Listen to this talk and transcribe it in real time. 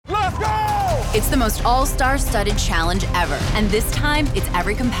It's the most all-star studded challenge ever. And this time, it's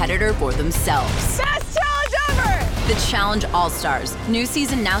every competitor for themselves. Best challenge ever! The Challenge All-Stars. New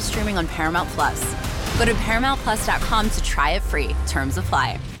season now streaming on Paramount+. Go to ParamountPlus.com to try it free. Terms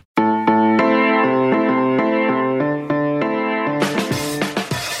apply.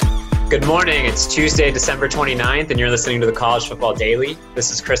 Good morning. It's Tuesday, December 29th, and you're listening to the College Football Daily.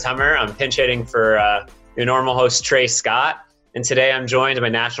 This is Chris Hummer. I'm pinch hitting for your normal host, Trey Scott. And today I'm joined by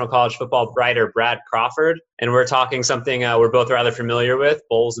National College Football writer Brad Crawford. And we're talking something we're both rather familiar with,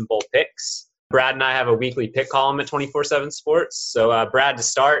 bowls and bowl picks. Brad and I have a weekly pick column at 24/7 Sports. So, Brad, to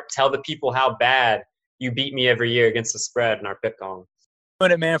start, tell the people how bad you beat me every year against the spread in our pick column.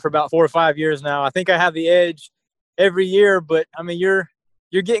 Doing it, man, for about 4 or 5 years now. I think I have the edge every year, but, I mean, you're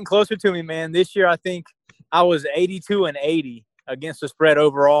getting closer to me, man. This year, I think I was 82-80 against the spread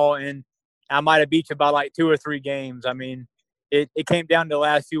overall, and I might have beat you by like 2 or 3 games. I mean, it came down to the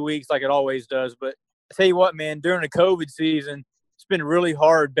last few weeks like it always does. But I tell you what, man, during the COVID season, it's been really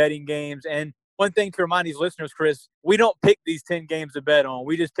hard betting games. And one thing to remind these listeners, Chris, we don't pick these 10 games to bet on.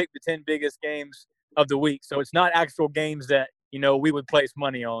 We just pick the 10 biggest games of the week. So it's not actual games that, we would place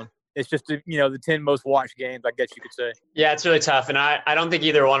money on. It's just, the 10 most watched games, I guess you could say. Yeah, it's really tough. And I don't think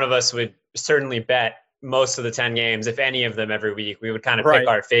either one of us would certainly bet most of the 10 games, if any of them every week. We would kind of pick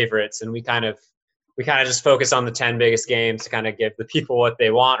our favorites, and we kind of just focus on the 10 biggest games to kind of give the people what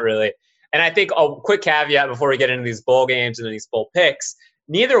they want, really. And I think a quick caveat before we get into these bowl games and these bowl picks,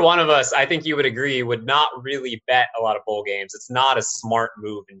 neither one of us, I think you would agree, would not really bet a lot of bowl games. It's not a smart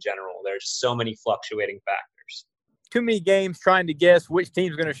move in general. There's so many fluctuating factors. Too many games trying to guess which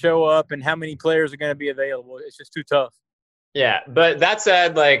team's going to show up and how many players are going to be available. It's just too tough. Yeah, but that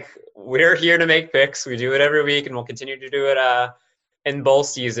said, we're here to make picks. We do it every week, and we'll continue to do it in bowl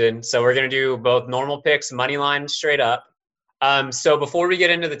season. So we're going to do both normal picks, money line, straight up. So before we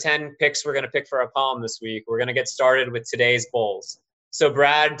get into the 10 picks we're going to pick for our column this week, we're going to get started with today's bowls. So,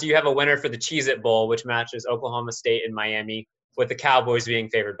 Brad, do you have a winner for the Cheez-It Bowl, which matches Oklahoma State and Miami, with the Cowboys being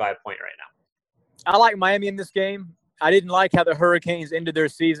favored by a point right now? I like Miami in this game. I didn't like how the Hurricanes ended their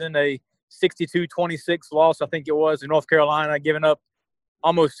season, a 62-26 loss, I think it was, in North Carolina, giving up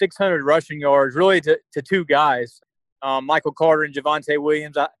almost 600 rushing yards, really to 2 guys, Michael Carter and Javonte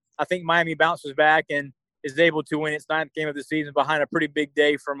Williams. I think Miami bounces back and is able to win its 9th game of the season behind a pretty big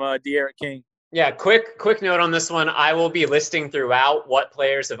day from De'Aaron King. Yeah, quick note on this one. I will be listing throughout what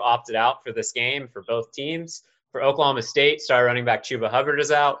players have opted out for this game for both teams. For Oklahoma State, star running back Chuba Hubbard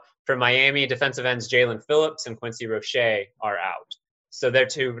is out. For Miami, defensive ends Jalen Phillips and Quincy Roche are out. So their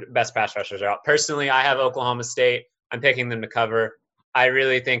 2 best pass rushers are out. Personally, I have Oklahoma State. I'm picking them to cover. I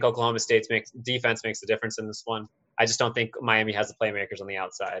really think Oklahoma State's defense makes a difference in this one. I just don't think Miami has the playmakers on the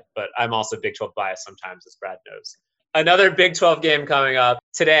outside. But I'm also Big 12 biased sometimes, as Brad knows. Another Big 12 game coming up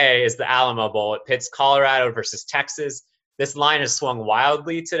today is the Alamo Bowl. It pits Colorado versus Texas. This line has swung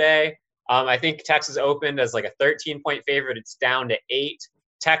wildly today. I think Texas opened as like a 13-point favorite. It's down to 8.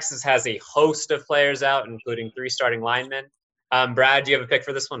 Texas has a host of players out, including 3 starting linemen. Brad, do you have a pick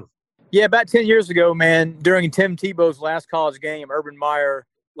for this one? Yeah, about 10 years ago, man, during Tim Tebow's last college game, Urban Meyer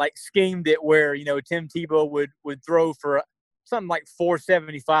schemed it where, Tim Tebow would throw for something like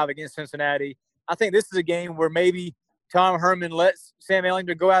 475 against Cincinnati. I think this is a game where maybe Tom Herman lets Sam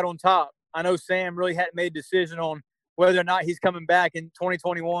Ehlinger go out on top. I know Sam really hadn't made a decision on whether or not he's coming back in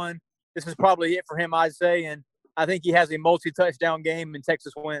 2021. This is probably it for him, I'd say, and I think he has a multi-touchdown game and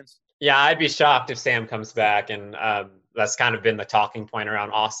Texas wins. Yeah, I'd be shocked if Sam comes back, and that's kind of been the talking point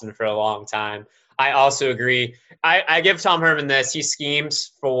around Austin for a long time. I also agree. I give Tom Herman this. He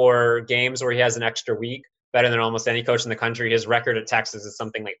schemes for games where he has an extra week better than almost any coach in the country. His record at Texas is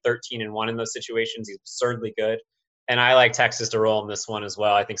something like 13-1 in those situations. He's absurdly good. And I like Texas to roll in this one as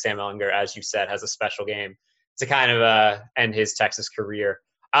well. I think Sam Ehlinger, as you said, has a special game to kind of end his Texas career.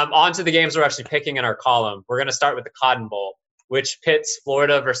 On to the games we're actually picking in our column. We're going to start with the Cotton Bowl, which pits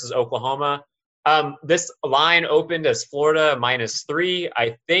Florida versus Oklahoma. This line opened as Florida -3.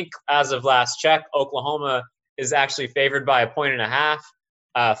 I think as of last check, Oklahoma is actually favored by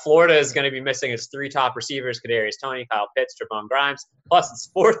 1.5. Florida is going to be missing its 3 top receivers, Kadarius Toney, Kyle Pitts, Trevon Grimes, plus its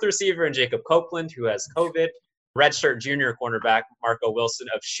 4th receiver in Jacob Copeland, who has COVID. Redshirt junior cornerback Marco Wilson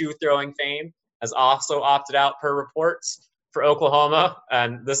of shoe throwing fame has also opted out per reports for Oklahoma.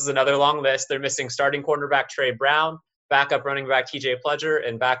 And this is another long list. They're missing starting cornerback Trey Brown, backup running back TJ Pledger,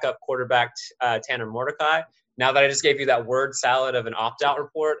 and backup quarterback Tanner Mordecai. Now that I just gave you that word salad of an opt-out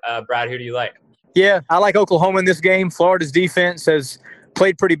report, Brad, who do you like? Yeah, I like Oklahoma in this game. Florida's defense has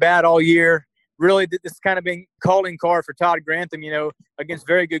played pretty bad all year. Really, this has kind of been calling card for Todd Grantham, against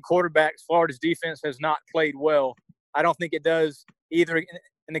very good quarterbacks. Florida's defense has not played well. I don't think it does either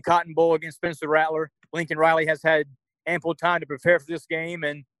in the Cotton Bowl against Spencer Rattler. Lincoln Riley has had ample time to prepare for this game,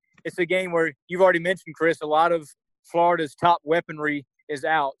 and it's a game where you've already mentioned, Chris, a lot of Florida's top weaponry is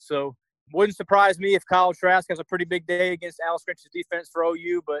out. So wouldn't surprise me if Kyle Trask has a pretty big day against Alex Grinch's defense for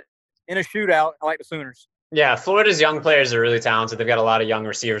OU, but in a shootout, I like the Sooners. Yeah, Florida's young players are really talented. They've got a lot of young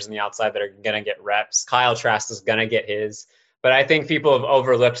receivers on the outside that are going to get reps. Kyle Trask is going to get his. But I think people have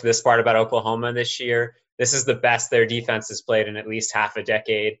overlooked this part about Oklahoma this year. This is the best their defense has played in at least half a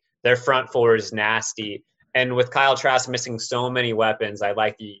decade. Their front four is nasty. And with Kyle Trask missing so many weapons, I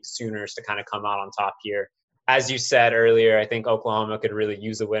like the Sooners to kind of come out on top here. As you said earlier, I think Oklahoma could really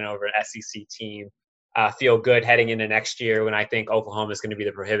use a win over an SEC team. Feel good heading into next year when I think Oklahoma is going to be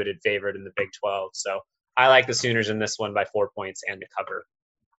the prohibited favorite in the Big 12. So I like the Sooners in this one by 4 points and the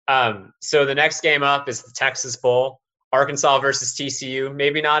cover. So the next game up is the Texas Bowl, Arkansas versus TCU.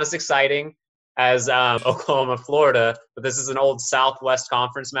 Maybe not as exciting as Oklahoma, Florida, but this is an old Southwest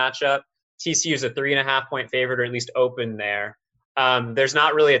Conference matchup. TCU is a 3.5-point favorite, or at least open there. There's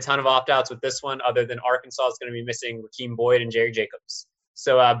not really a ton of opt-outs with this one other than Arkansas is going to be missing Rakeem Boyd and Jerry Jacobs.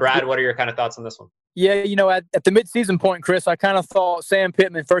 So, Brad, what are your kind of thoughts on this one? Yeah, at the midseason point, Chris, I kind of thought Sam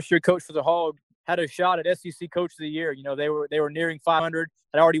Pittman, first-year coach for the Hog, had a shot at SEC Coach of the Year. They were nearing 500,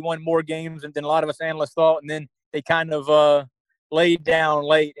 had already won more games than a lot of us analysts thought, and then they kind of laid down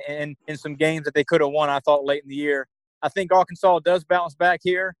late in some games that they could have won, I thought, late in the year. I think Arkansas does bounce back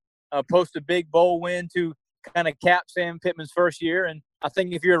here, post a big bowl win to kind of cap Sam Pittman's first year. And I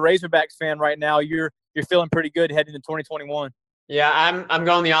think if you're a Razorbacks fan right now, you're feeling pretty good heading into 2021. Yeah, I'm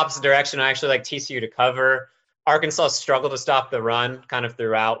going the opposite direction. I actually like TCU to cover. Arkansas struggled to stop the run kind of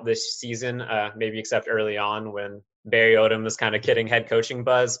throughout this season, maybe except early on when Barry Odom was kind of getting head coaching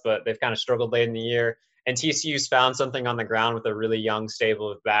buzz, but they've kind of struggled late in the year. And TCU's found something on the ground with a really young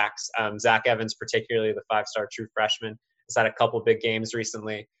stable of backs. Zach Evans, particularly the 5-star true freshman, has had a couple big games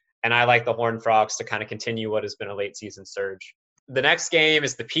recently. And I like the Horned Frogs to kind of continue what has been a late season surge. The next game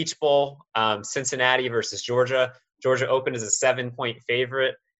is the Peach Bowl, Cincinnati versus Georgia. Georgia opened as a 7-point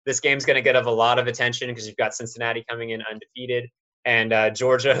favorite. This game's going to get a lot of attention because you've got Cincinnati coming in undefeated. And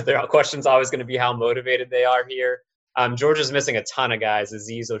Georgia, their question's always going to be how motivated they are here. Georgia's missing a ton of guys.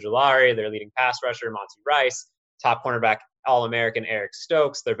 Azeez Ojulari, their leading pass rusher, Monty Rice, top cornerback All-American Eric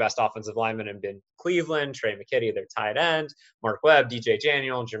Stokes, their best offensive lineman in Ben Cleveland, Trey McKitty, their tight end, Mark Webb, DJ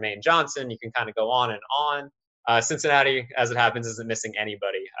Daniel, Jermaine Johnson. You can kind of go on and on. Cincinnati, as it happens, isn't missing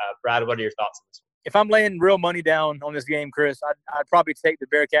anybody. Brad, what are your thoughts on this one? If I'm laying real money down on this game, Chris, I'd probably take the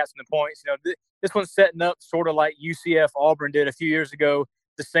Bearcats and the points. This one's setting up sort of like UCF Auburn did a few years ago,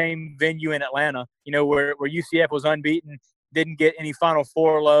 the same venue in Atlanta, where UCF was unbeaten, didn't get any Final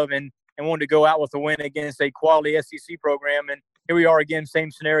Four love, and wanted to go out with a win against a quality SEC program. And here we are again, same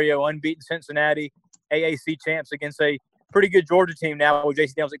scenario, unbeaten Cincinnati, AAC champs against a pretty good Georgia team now with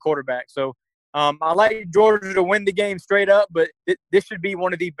J.C. Downs at quarterback. So I like Georgia to win the game straight up, but this should be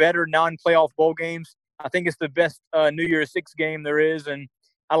one of the better non-playoff bowl games. I think it's the best New Year's Six game there is, and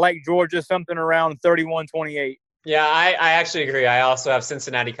I like Georgia something around 31-28. Yeah, I actually agree. I also have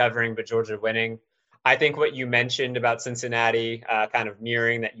Cincinnati covering, but Georgia winning. I think what you mentioned about Cincinnati kind of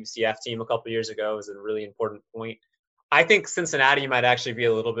mirroring that UCF team a couple years ago is a really important point. I think Cincinnati might actually be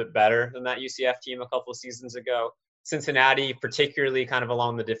a little bit better than that UCF team a couple of seasons ago. Cincinnati, particularly kind of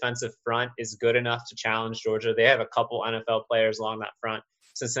along the defensive front, is good enough to challenge Georgia. They have a couple NFL players along that front.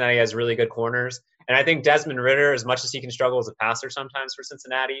 Cincinnati has really good corners. And I think Desmond Ridder, as much as he can struggle as a passer sometimes for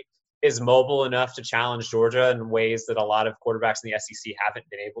Cincinnati, is mobile enough to challenge Georgia in ways that a lot of quarterbacks in the SEC haven't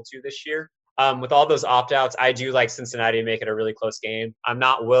been able to this year. With all those opt-outs, I do like Cincinnati to make it a really close game. I'm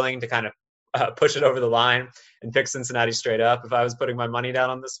not willing to kind of push it over the line and pick Cincinnati straight up if I was putting my money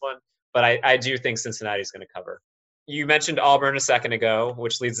down on this one. But I do think Cincinnati is going to cover. You mentioned Auburn a second ago,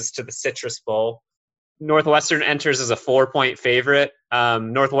 which leads us to the Citrus Bowl. Northwestern enters as a 4-point favorite.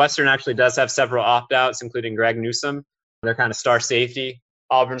 Northwestern actually does have several opt-outs, including Greg Newsome. They're kind of star safety.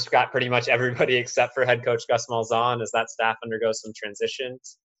 Auburn's got pretty much everybody except for head coach Gus Malzahn as that staff undergoes some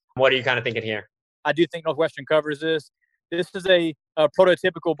transitions. What are you kind of thinking here? I do think Northwestern covers this. This is a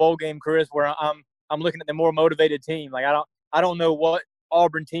prototypical bowl game, Chris, where I'm looking at the more motivated team. Like I don't know what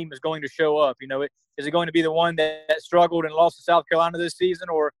Auburn team is going to show up. Is it going to be the one that struggled and lost to South Carolina this season,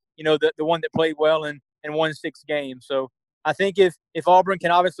 or the one that played well and won 6 games? So I think if Auburn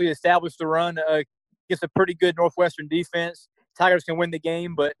can obviously establish the run against a pretty good Northwestern defense, Tigers can win the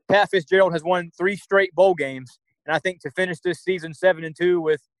game. But Pat Fitzgerald has won 3 straight bowl games, and I think to finish this season 7-2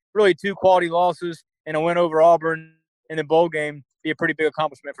 with really 2 quality losses and a win over Auburn in the bowl game be a pretty big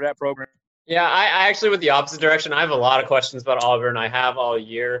accomplishment for that program. Yeah, I actually went the opposite direction. I have a lot of questions about Auburn. I have all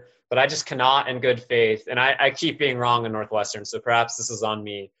year, but I just cannot in good faith. And I keep being wrong in Northwestern, so perhaps this is on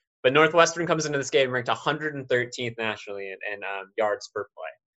me. But Northwestern comes into this game ranked 113th nationally in yards per play.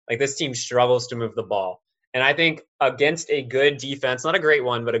 Like, this team struggles to move the ball. And I think against a good defense, not a great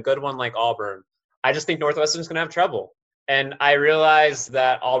one, but a good one like Auburn, I just think Northwestern's going to have trouble. And I realize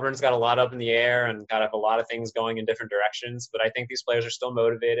that Auburn's got a lot up in the air and got a lot of things going in different directions, but I think these players are still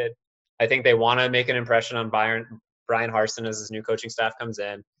motivated. I think they want to make an impression on Brian Harsin as his new coaching staff comes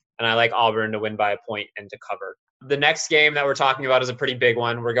in. And I like Auburn to win by a point and to cover. The next game that we're talking about is a pretty big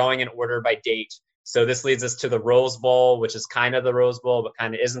one. We're going in order by date. So this leads us to the Rose Bowl, which is kind of the Rose Bowl, but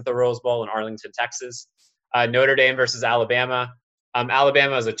kind of isn't the Rose Bowl in Arlington, Texas. Notre Dame versus Alabama.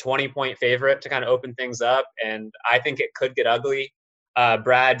 Alabama is a 20-point favorite to kind of open things up, and I think it could get ugly.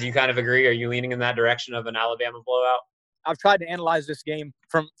 Brad, do you kind of agree? Are you leaning in that direction of an Alabama blowout? I've tried to analyze this game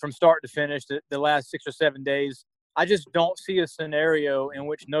from start to finish the last 6 or 7 days. I just don't see a scenario in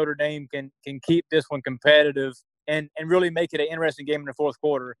which Notre Dame can keep this one competitive and really make it an interesting game in the fourth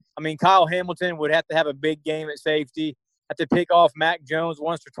quarter. I mean, Kyle Hamilton would have to have a big game at safety, have to pick off Mac Jones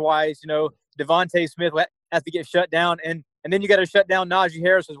once or twice. You know, Devontae Smith has to get shut down, and then you got to shut down Najee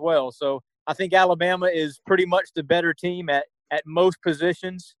Harris as well. So I think Alabama is pretty much the better team at most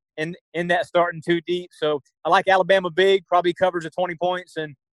positions in that starting two deep. So I like Alabama big, probably covers the 20 points,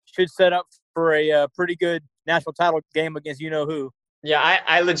 and should set up for a pretty good national title game against you-know-who. Yeah,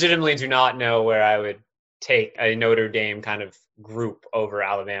 I legitimately do not know where I would take a Notre Dame kind of group over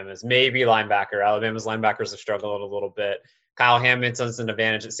Alabama's. Maybe linebacker. Alabama's linebackers have struggled a little bit. Kyle Hamilton's an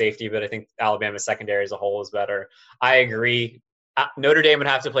advantage at safety, but I think Alabama's secondary as a whole is better. I agree. Notre Dame would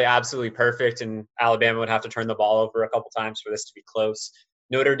have to play absolutely perfect, and Alabama would have to turn the ball over a couple times for this to be close.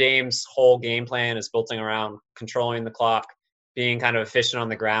 Notre Dame's whole game plan is built around controlling the clock, being kind of efficient on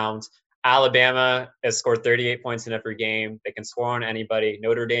the ground. Alabama has scored 38 points in every game. They can score on anybody.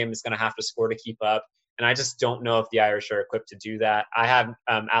 Notre Dame is going to have to score to keep up. And I just don't know if the Irish are equipped to do that. I have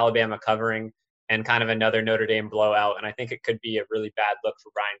Alabama covering and kind of another Notre Dame blowout. And I think it could be a really bad look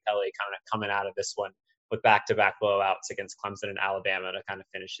for Brian Kelly kind of coming out of this one with back-to-back blowouts against Clemson and Alabama to kind of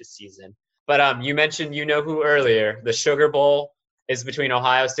finish his season. But you mentioned you-know-who earlier. The Sugar Bowl is between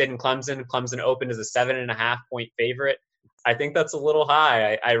Ohio State and Clemson. Clemson opened as a 7.5-point favorite. I think that's a little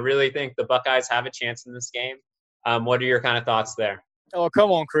high. I really think the Buckeyes have a chance in this game. What are your kind of thoughts there? Oh,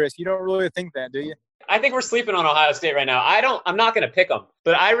 come on, Chris. You don't really think that, do you? I think we're sleeping on Ohio State right now. I'm not going to pick them,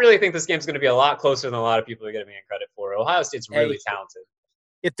 but I really think this game's going to be a lot closer than a lot of people are giving me credit for. Ohio State's really talented.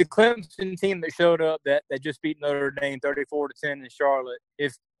 If the Clemson team that showed up that just beat Notre Dame 34-10 in Charlotte,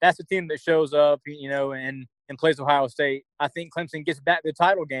 if that's the team that shows up, and plays Ohio State, I think Clemson gets back to the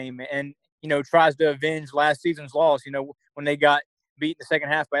title game and, tries to avenge last season's loss, when they got beat in the second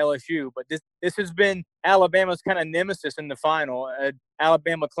half by LSU. But this has been Alabama's kind of nemesis in the final.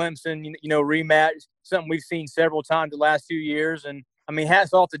 Alabama-Clemson, rematch, something we've seen several times the last few years. And, I mean,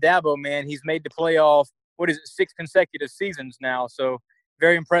 hats off to Dabo, man. He's made the playoff, 6 consecutive seasons now. So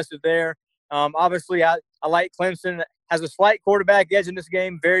very impressive there. Obviously, I like Clemson. Has a slight quarterback edge in this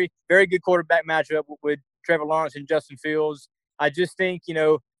game. Very, very good quarterback matchup with Trevor Lawrence and Justin Fields. I just think,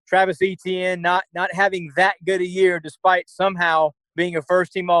 Travis Etienne not having that good a year despite somehow being a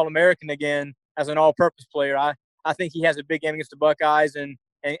first-team All-American again as an all-purpose player. I think he has a big game against the Buckeyes, and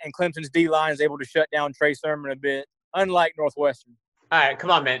Clemson's D-line is able to shut down Trey Sermon a bit, unlike Northwestern. All right, come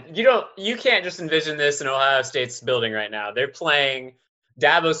on, man. You can't just envision this in Ohio State's building right now. They're playing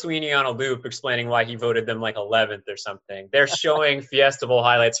Dabo Swinney on a loop explaining why he voted them like 11th or something. They're showing Fiesta Bowl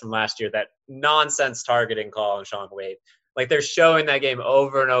highlights from last year, that nonsense targeting call on Sean Wade. Like, they're showing that game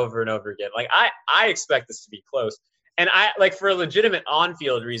over and over and over again. Like, I expect this to be close. And for legitimate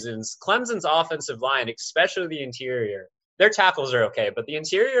on-field reasons, Clemson's offensive line, especially the interior, their tackles are okay, but the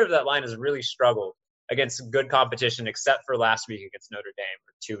interior of that line has really struggled against good competition, except for last week against Notre Dame,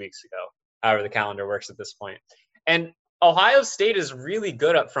 or 2 weeks ago, however the calendar works at this point. And Ohio State is really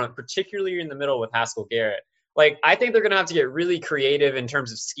good up front, particularly in the middle with Haskell Garrett. Like, I think they're going to have to get really creative in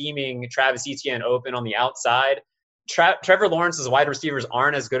terms of scheming Travis Etienne open on the outside. Trevor Lawrence's wide receivers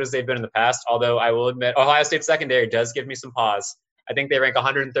aren't as good as they've been in the past, although I will admit Ohio State secondary does give me some pause. I think they rank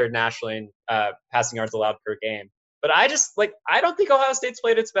 103rd nationally in passing yards allowed per game. But I don't think Ohio State's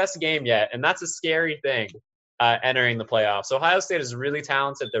played its best game yet, and that's a scary thing entering the playoffs. Ohio State is really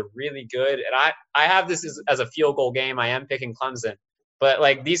talented. They're really good. And I have this as a field goal game. I am picking Clemson.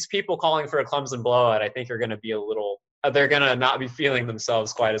 But, these people calling for a Clemson blowout, I think are going to be they're going to not be feeling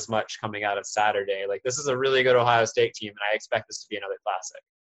themselves quite as much coming out of Saturday. This is a really good Ohio State team, and I expect this to be another classic.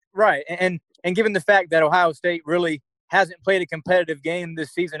 Right. And given the fact that Ohio State really hasn't played a competitive game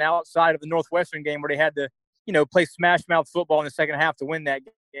this season outside of the Northwestern game where they had to, play smash mouth football in the second half to win that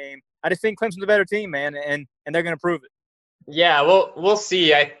game. I just think Clemson's a better team, man, and they're going to prove it. Yeah, well, we'll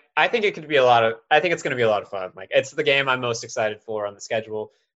see. I think it could be I think it's going to be a lot of fun. Like, it's the game I'm most excited for on the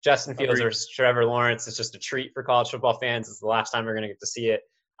schedule. Justin Fields versus Trevor Lawrence is just a treat for college football fans. It's the last time we're going to get to see it.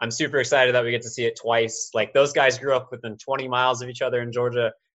 I'm super excited that we get to see it twice. Like, those guys grew up within 20 miles of each other in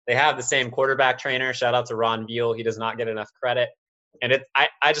Georgia. They have the same quarterback trainer. Shout out to Ron Veal. He does not get enough credit. And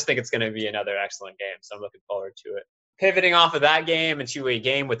I just think it's going to be another excellent game. So I'm looking forward to it. Pivoting off of that game into a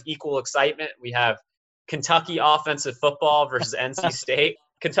game with equal excitement, we have Kentucky offensive football versus NC State.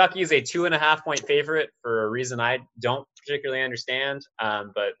 Kentucky is a 2.5-point favorite for a reason I don't particularly understand.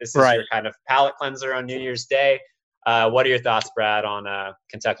 But this is your kind of palate cleanser on New Year's Day. What are your thoughts, Brad, on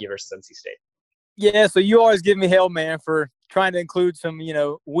Kentucky versus NC State? Yeah, so you always give me hell, man, for trying to include some,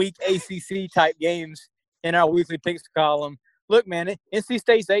 weak ACC type games in our weekly picks column. Look, man, NC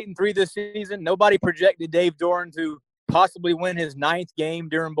State's 8-3 this season. Nobody projected Dave Doeren to possibly win his 9th game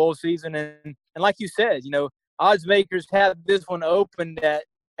during bowl season. And like you said, odds makers have this one opened at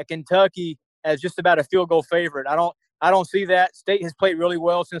Kentucky as just about a field goal favorite. I don't see that. State has played really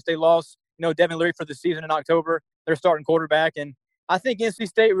well since they lost, Devin Leary for the season in October. They're starting quarterback, and I think NC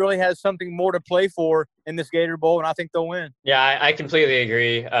State really has something more to play for in this Gator Bowl, and I think they'll win. Yeah, I completely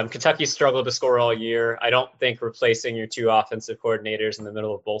agree. Kentucky struggled to score all year. I don't think replacing your 2 offensive coordinators in the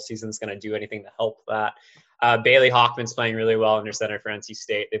middle of bowl season is going to do anything to help that. Bailey Hockman's playing really well under center for NC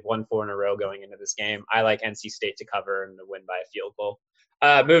State. They've won 4 in a row going into this game. I like NC State to cover and to win by a field goal.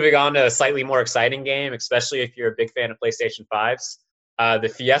 Moving on to a slightly more exciting game, especially if you're a big fan of PlayStation 5s, the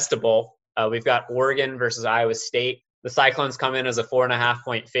Fiesta Bowl. We've got Oregon versus Iowa State. The Cyclones come in as a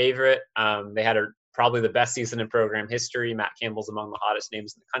 4.5-point favorite. They had probably the best season in program history. Matt Campbell's among the hottest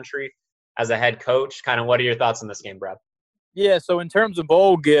names in the country as a head coach. Kind of what are your thoughts on this game, Brad? Yeah, so in terms of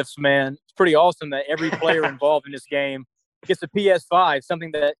bowl gifts, man, it's pretty awesome that every player involved in this game gets a PS5,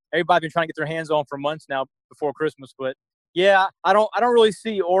 something that everybody's been trying to get their hands on for months now before Christmas. But yeah, I don't really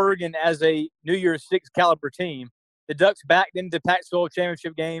see Oregon as a New Year's Six caliber team. The Ducks backed into the Pac-12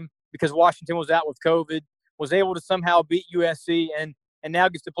 championship game because Washington was out with COVID, was able to somehow beat USC, and now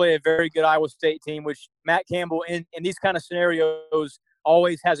gets to play a very good Iowa State team, which Matt Campbell in these kind of scenarios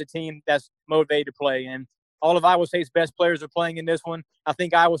always has a team that's motivated to play. And all of Iowa State's best players are playing in this one. I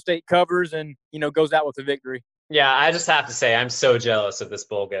think Iowa State covers and, goes out with a victory. Yeah, I just have to say I'm so jealous of this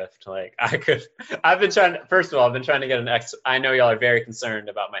bowl gift. Like, I've been trying to get an X. I know y'all are very concerned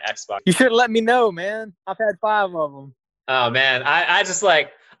about my Xbox. You should let me know, man. I've had 5 of them. Oh man, I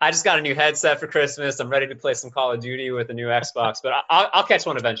just got a new headset for Christmas. I'm ready to play some Call of Duty with a new Xbox, but I'll catch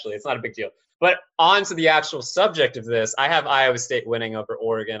one eventually. It's not a big deal. But on to the actual subject of this, I have Iowa State winning over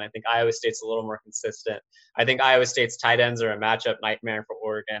Oregon. I think Iowa State's a little more consistent. I think Iowa State's tight ends are a matchup nightmare for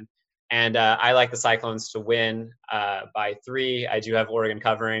Oregon. And I like the Cyclones to win by 3. I do have Oregon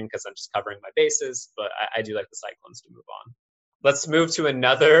covering because I'm just covering my bases, but I do like the Cyclones to move on. Let's move to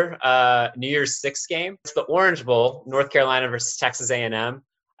another New Year's Six game. It's the Orange Bowl, North Carolina versus Texas A&M.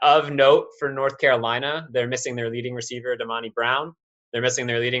 Of note for North Carolina, they're missing their leading receiver, Damani Brown. They're missing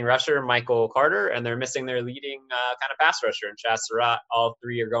their leading rusher, Michael Carter, and they're missing their leading kind of pass rusher in Chaz Surratt. All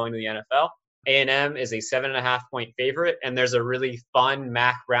 3 are going to the NFL. A&M is a 7.5-point favorite, and there's a really fun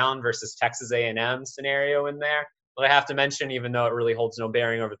Mac Brown versus Texas A&M scenario in there that I have to mention, even though it really holds no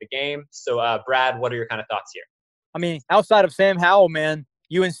bearing over the game. So, Brad, what are your kind of thoughts here? I mean, outside of Sam Howell, man,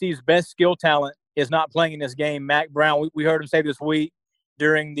 UNC's best skill talent is not playing in this game. Mac Brown, we heard him say this week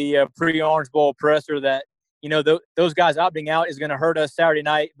during the pre-Orange Bowl presser that, those guys opting out is going to hurt us Saturday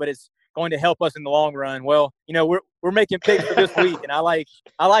night, but it's going to help us in the long run. Well, we're making picks for this week, and I like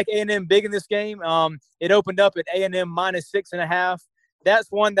A&M big in this game. It opened up at A&M minus 6.5. That's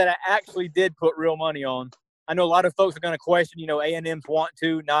one that I actually did put real money on. I know a lot of folks are going to question, A&M's want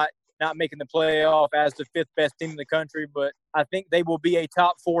to not making the playoff as the 5th best team in the country, but I think they will be a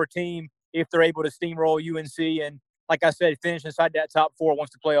top 4 team if they're able to steamroll UNC and, like I said, finish inside that top 4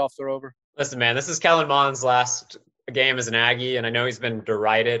 once the playoffs are over. Listen, man, this is Kellen Mond's last game as an Aggie, and I know he's been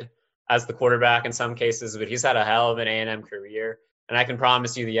derided as the quarterback in some cases, but he's had a hell of an A&M career, and I can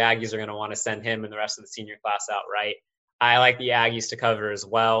promise you the Aggies are going to want to send him and the rest of the senior class out right. I like the Aggies to cover as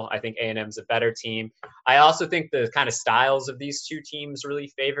well. I think A&M's a better team. I also think the kind of styles of these 2 teams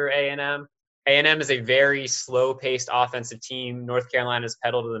really favor A&M. A&M is a very slow-paced offensive team. North Carolina's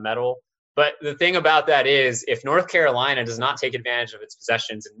pedal to the metal. But the thing about that is, if North Carolina does not take advantage of its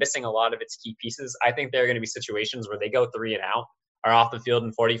possessions and missing a lot of its key pieces, I think there are going to be situations where they go 3 and out, are off the field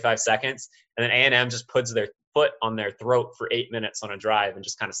in 45 seconds, and then A&M just puts their foot on their throat for 8 minutes on a drive and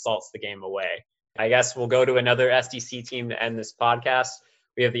just kind of salts the game away. I guess we'll go to another SDC team to end this podcast.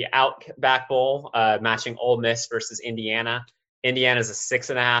 We have the Outback Bowl matching Ole Miss versus Indiana. Indiana is a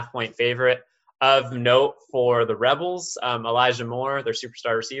 6.5-point favorite. Of note for the Rebels, Elijah Moore, their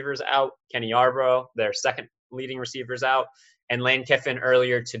superstar receiver, is out. Kenny Yarbrough, their second leading receiver, is out. And Lane Kiffin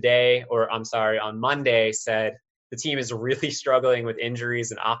on Monday said the team is really struggling with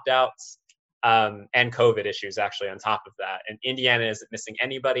injuries and opt-outs and COVID issues, actually, on top of that. And Indiana isn't missing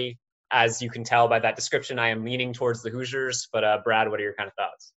anybody. As you can tell by that description, I am leaning towards the Hoosiers. But, Brad, what are your kind of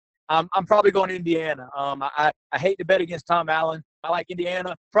thoughts? I'm probably going Indiana. I hate to bet against Tom Allen. I like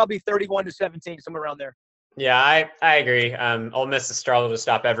Indiana, probably 31-17, somewhere around there. Yeah, I agree. Ole Miss has struggled to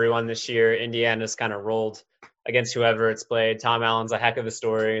stop everyone this year. Indiana's kind of rolled against whoever it's played. Tom Allen's a heck of a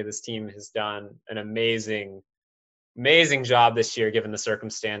story. This team has done an amazing job this year, given the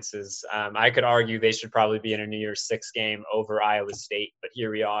circumstances. I could argue they should probably be in a New Year's Six game over Iowa State, but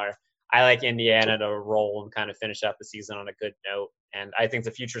here we are. I like Indiana to roll and kind of finish out the season on a good note. And I think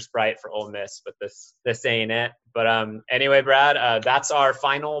the future's bright for Ole Miss, but this ain't it. But anyway, Brad, that's our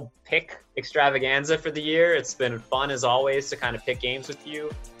final pick extravaganza for the year. It's been fun, as always, to kind of pick games with you.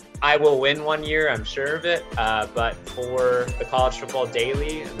 I will win one year, I'm sure of it. But for the College Football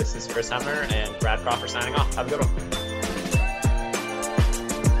Daily, this is Chris Hummer and Brad Crawford signing off. Have a good one.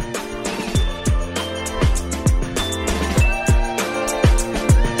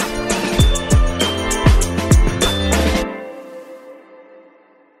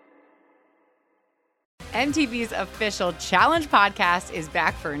 MTV's official Challenge podcast is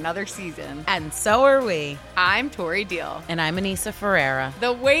back for another season. And so are we. I'm Tori Deal. And I'm Anissa Ferreira.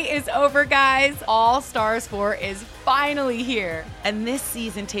 The wait is over, guys. All Stars 4 is finally here. And this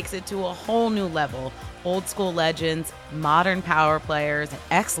season takes it to a whole new level. Old school legends, modern power players, and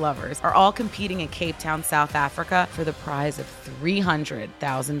ex-lovers are all competing in Cape Town, South Africa for the prize of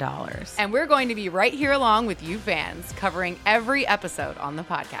 $300,000. And we're going to be right here along with you fans, covering every episode on the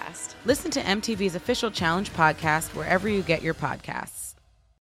podcast. Listen to MTV's official Challenge podcast wherever you get your podcasts.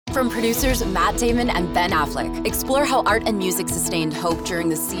 From producers Matt Damon and Ben Affleck, explore how art and music sustained hope during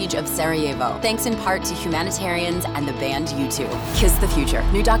the siege of Sarajevo, thanks in part to humanitarians and the band U2. Kiss the Future,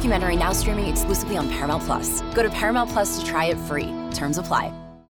 new documentary now streaming exclusively on Paramount+. Go to Paramount+ to try it free. Terms apply.